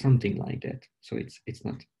colons or something like that. So it's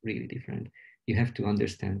not really different. You have to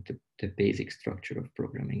understand the basic structure of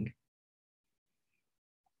programming.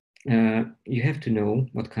 You have to know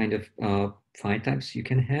what kind of file types you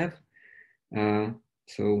can have.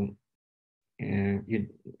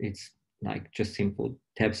 It's like just simple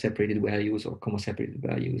tab separated values or comma separated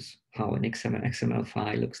values, how an XML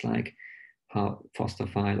file looks like, how FASTA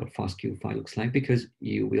file or FASTQ file looks like, because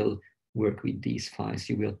you will work with these files,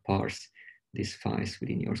 you will parse these files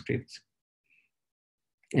within your scripts.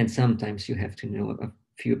 And sometimes you have to know a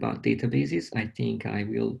few about databases. I think I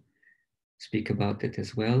will speak about that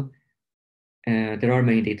as well. There are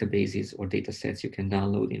many databases or data sets you can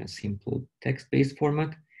download in a simple text-based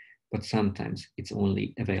format, but sometimes it's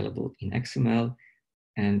only available in XML,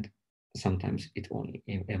 and sometimes it's only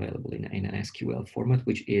available in an SQL format,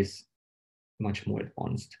 which is much more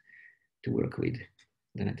advanced to work with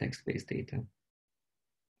than a text-based data.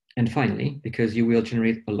 And finally, because you will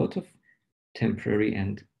generate a lot of temporary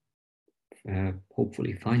and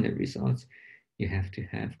hopefully final results, you have to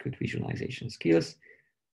have good visualization skills.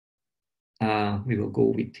 We will go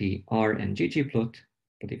with the R and ggplot,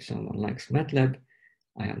 but if someone likes MATLAB,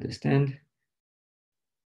 I understand.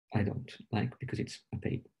 I don't like, because it's a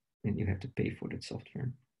paid, and you have to pay for that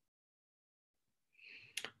software.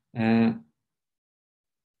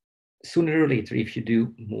 Sooner or later, if you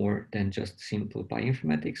do more than just simple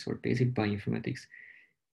bioinformatics or basic bioinformatics,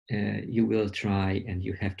 you will try, and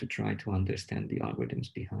you have to try to understand the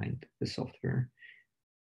algorithms behind the software.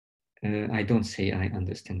 I don't say I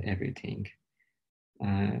understand everything.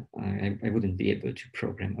 I wouldn't be able to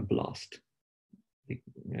program a BLAST.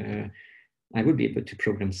 I would be able to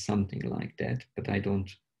program something like that, but I don't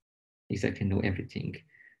exactly know everything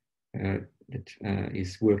that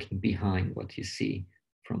is working behind what you see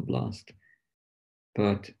from BLAST.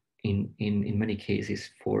 But in many cases,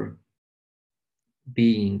 for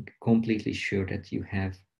being completely sure that you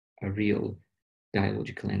have a real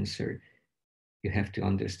biological answer, you have to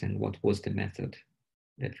understand what was the method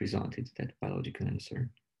that resulted that biological answer.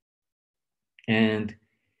 And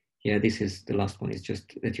yeah, this is the last one, is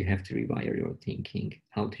just that you have to rewire your thinking.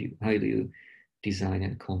 How do you design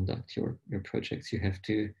and conduct your projects? You have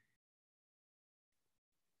to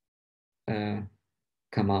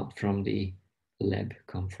come out from the lab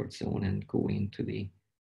comfort zone and go into the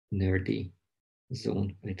nerdy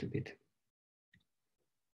zone a little bit.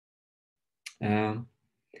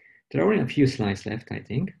 There are only a few slides left, I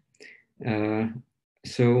think.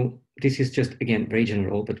 So this is just, again, very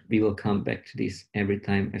general, but we will come back to this every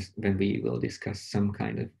time when we will discuss some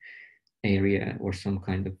kind of area or some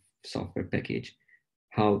kind of software package,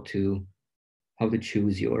 how to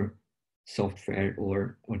choose your software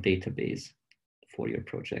or database for your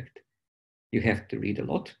project. You have to read a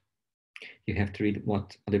lot. You have to read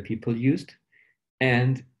what other people used.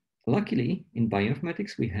 And luckily, in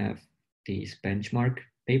bioinformatics, we have these benchmark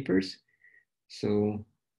papers. So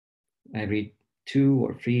every 2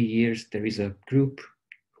 or 3 years, there is a group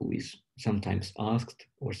who is sometimes asked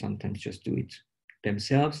or sometimes just do it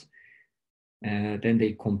themselves. Then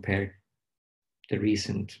they compare the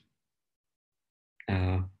recent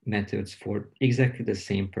methods for exactly the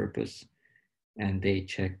same purpose. And they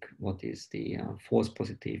check what is the false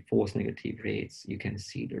positive, false negative rates. You can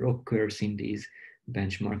see the ROC curves in these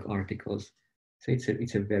benchmark articles. So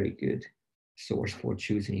it's a very good source for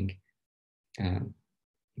choosing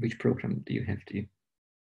which program do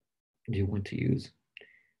you want to use.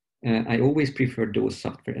 I always prefer those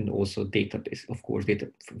software and also database. Of course,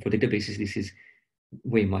 for databases, this is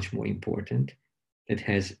way much more important, that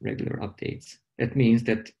has regular updates. That means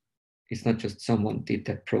that it's not just someone did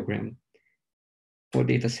that program or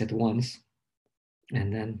data set once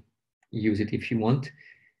and then use it if you want,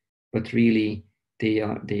 but really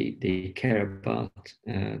they care about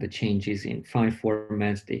the changes in file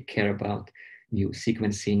formats, they care about new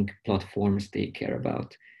sequencing platforms, they care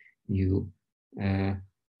about new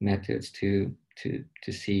methods to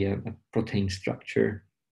see a protein structure,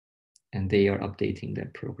 and they are updating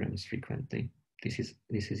their programs frequently. This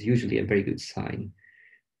is usually a very good sign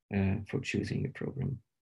for choosing a program.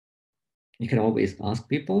 You can always ask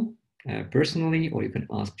people personally, or you can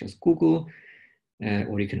ask just Google.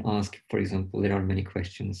 Or you can ask, for example, there are many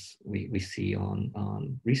questions we see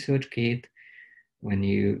on ResearchGate when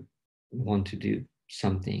you want to do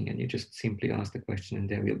something and you just simply ask the question and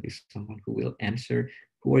there will be someone who will answer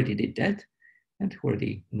who already did that and who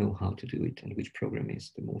already know how to do it and which program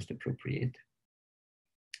is the most appropriate.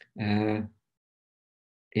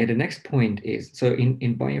 Yeah, the next point is, so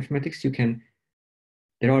in bioinformatics,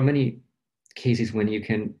 there are many cases when you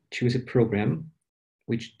can choose a program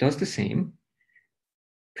which does the same,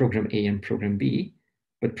 program A and program B,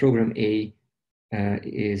 but program A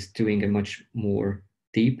is doing a much more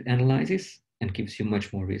deep analysis and gives you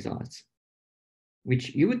much more results,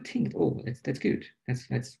 which you would think, oh, that's good.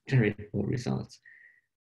 Let's generate more results.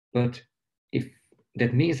 But if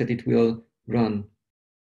that means that it will run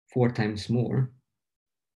 4 times more,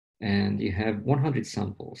 and you have 100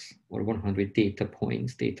 samples or 100 data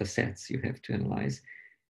points, data sets you have to analyze,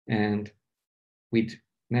 and with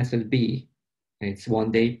method B, it's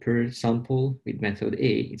 1 day per sample. With method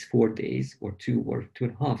A, it's 4 days or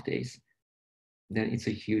 2.5 days. Then it's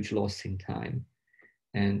a huge loss in time.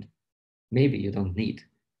 And maybe you don't need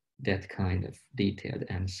that kind of detailed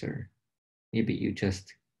answer. Maybe you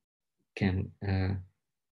just can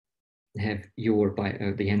have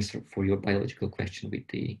the answer for your biological question with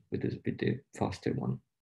the faster one.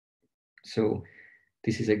 So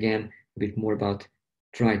this is again a bit more about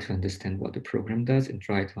try to understand what the program does and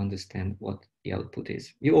try to understand what the output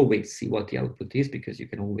is. You always see what the output is because you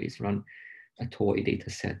can always run a toy data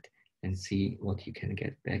set and see what you can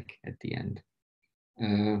get back at the end.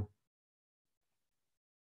 Yeah,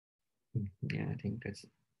 I think that's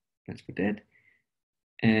for that.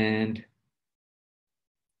 And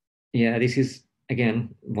yeah, this is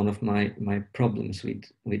again one of my problems with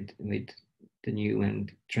the new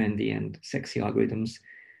and trendy and sexy algorithms.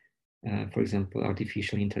 For example,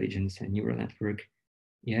 artificial intelligence and neural network.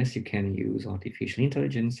 Yes, you can use artificial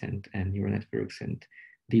intelligence and neural networks and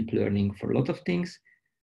deep learning for a lot of things,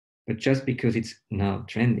 but just because it's now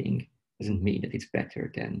trending doesn't mean that it's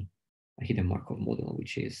better than a hidden Markov model,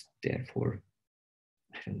 which is there for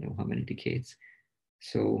I don't know how many decades.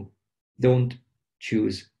 So don't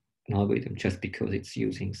choose an algorithm just because it's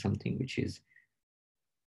using something which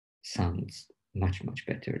sounds much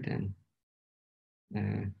better than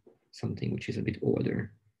something which is a bit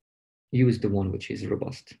older. Use the one which is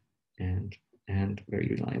robust and very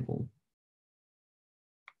reliable.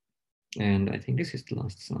 And I think this is the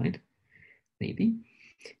last slide, maybe.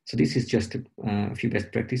 So this is just a few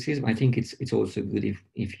best practices. I think it's also good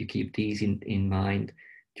if you keep these in mind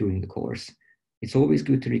during the course. It's always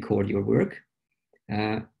good to record your work.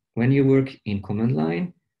 When you work in command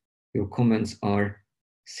line, your comments are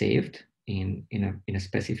saved in a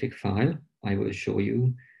specific file. I will show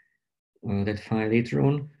you that file later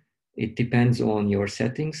on. It depends on your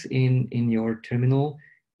settings in your terminal,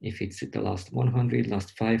 if it's the last 100,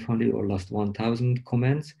 last 500, or last 1000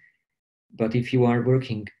 comments. But if you are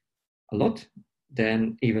working a lot,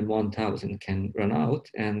 then even 1000 can run out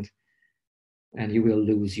and you will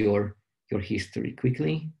lose your history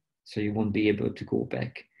quickly. So you won't be able to go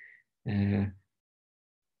back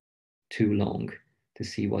too long to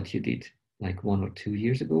see what you did like 1 or 2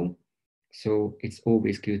 years ago. So it's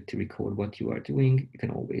always good to record what you are doing. You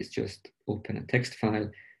can always just open a text file,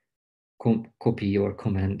 copy your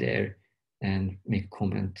command there and make a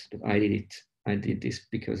comment. I did this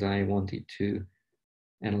because I wanted to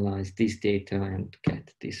analyze this data and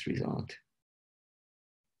get this result.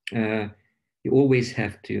 You always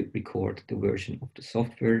have to record the version of the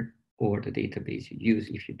software or the database you use.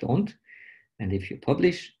 If you don't, and if you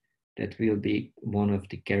publish, that will be one of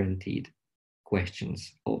the guaranteed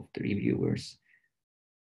questions of the reviewers.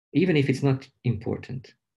 Even if it's not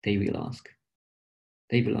important, they will ask.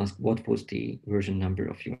 They will ask what was the version number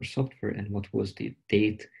of your software and what was the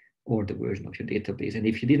date or the version of your database. And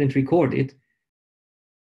if you didn't record it,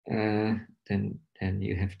 then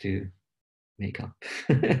you have to make up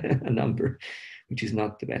a number, which is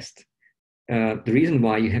not the best. The reason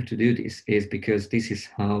why you have to do this is because this is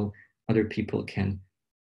how other people can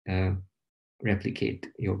replicate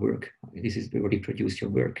your work. This is to reproduce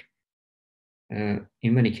your work. In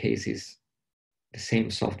many cases, the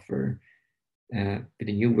same software with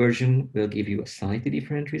a new version will give you a slightly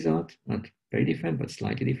different result, not very different, but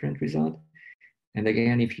slightly different result. And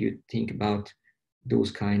again, if you think about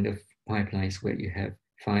those kind of pipelines where you have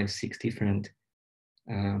 5-6 different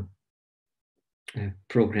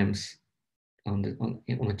programs on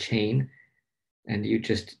a chain, and you're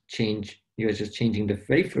just changing the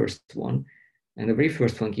very first one, and the very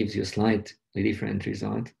first one gives you a slightly different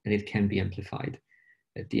result, and it can be amplified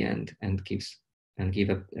at the end and give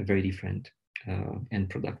a very different end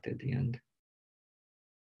product at the end.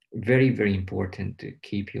 very, very important to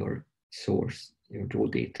keep your source, your raw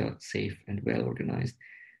data safe and well organized.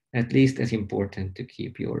 At least as important to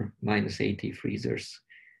keep your -80 freezers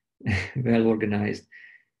well organized.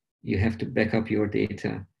 You have to back up your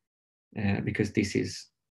data because this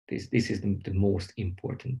is the most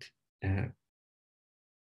important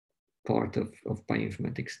part of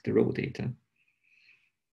bioinformatics, the raw data.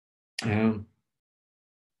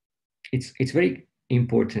 It's very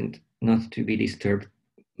important not to be disturbed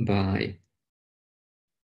by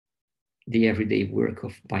the everyday work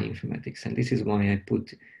of bioinformatics. And this is why I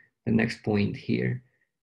put the next point here.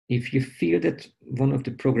 If you feel that one of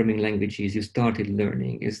the programming languages you started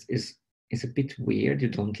learning is a bit weird, you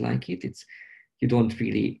don't like it, you don't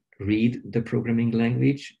really read the programming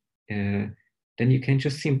language, then you can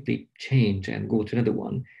just simply change and go to another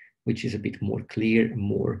one, which is a bit more clear,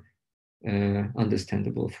 more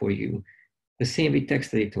understandable for you. The same with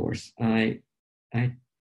text editors. I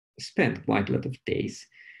spent quite a lot of days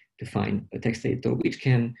to find a text editor which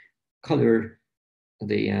can color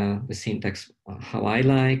the syntax how I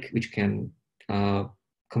like, which can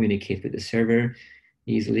communicate with the server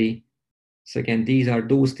easily. So again, these are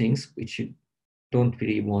those things which you don't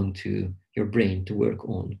really want your brain to work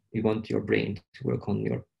on. You want your brain to work on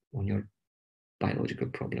your biological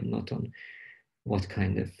problem, not on what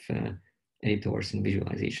kind of editors and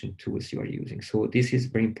visualization tools you are using. So this is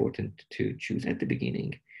very important to choose at the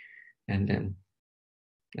beginning, and then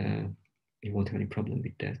you won't have any problem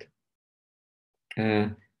with that.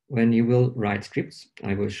 When you will write scripts,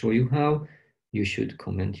 I will show you how you should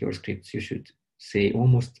comment your scripts. You should say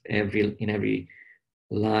almost in every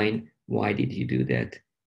line, why did you do that?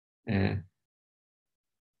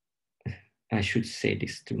 I should say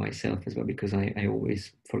this to myself as well, because I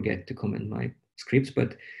always forget to comment my scripts.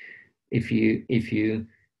 But if you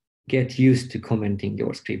get used to commenting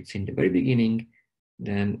your scripts in the very beginning,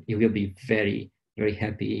 then you will be very, very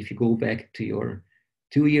happy if you go back to your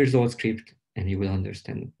 2-year-old script and you will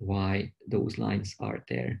understand why those lines are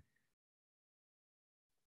there.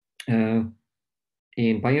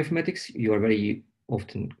 In bioinformatics, you are very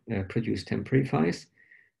often produce temporary files.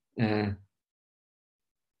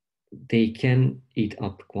 They can eat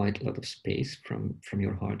up quite a lot of space from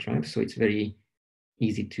your hard drive, so it's very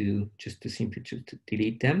easy to simply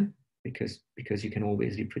delete them because you can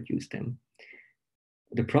always reproduce them.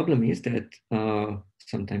 The problem is that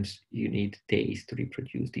sometimes you need days to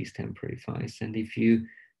reproduce these temporary files, and if you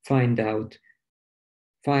find out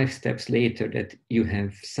 5 steps later that you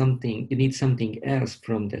need something else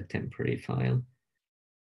from that temporary file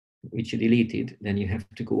which you deleted, then you have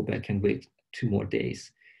to go back and wait 2 more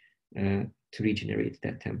days to regenerate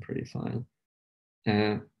that temporary file.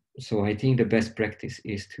 So I think the best practice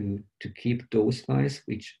is to keep those files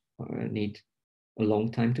which need a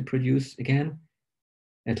long time to produce again,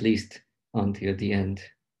 at least until the end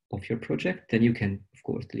of your project. Then you can, of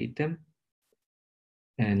course, delete them.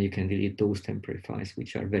 And you can delete those temporary files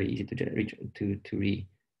which are very easy to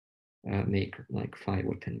make like 5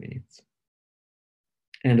 or 10 minutes.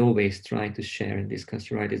 And always try to share and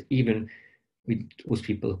discuss your ideas, even with those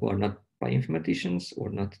people who are not bioinformaticians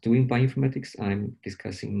or not doing bioinformatics. I'm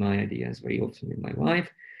discussing my ideas very often with my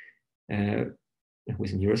wife, who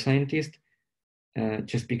is a neuroscientist,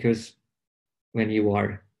 just because when you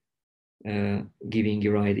are giving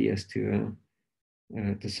your ideas to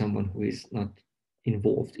someone who is not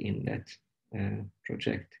involved in that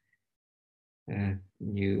project,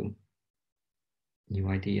 new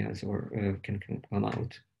ideas or can come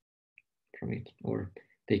out from it, or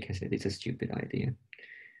they can say it's a stupid idea.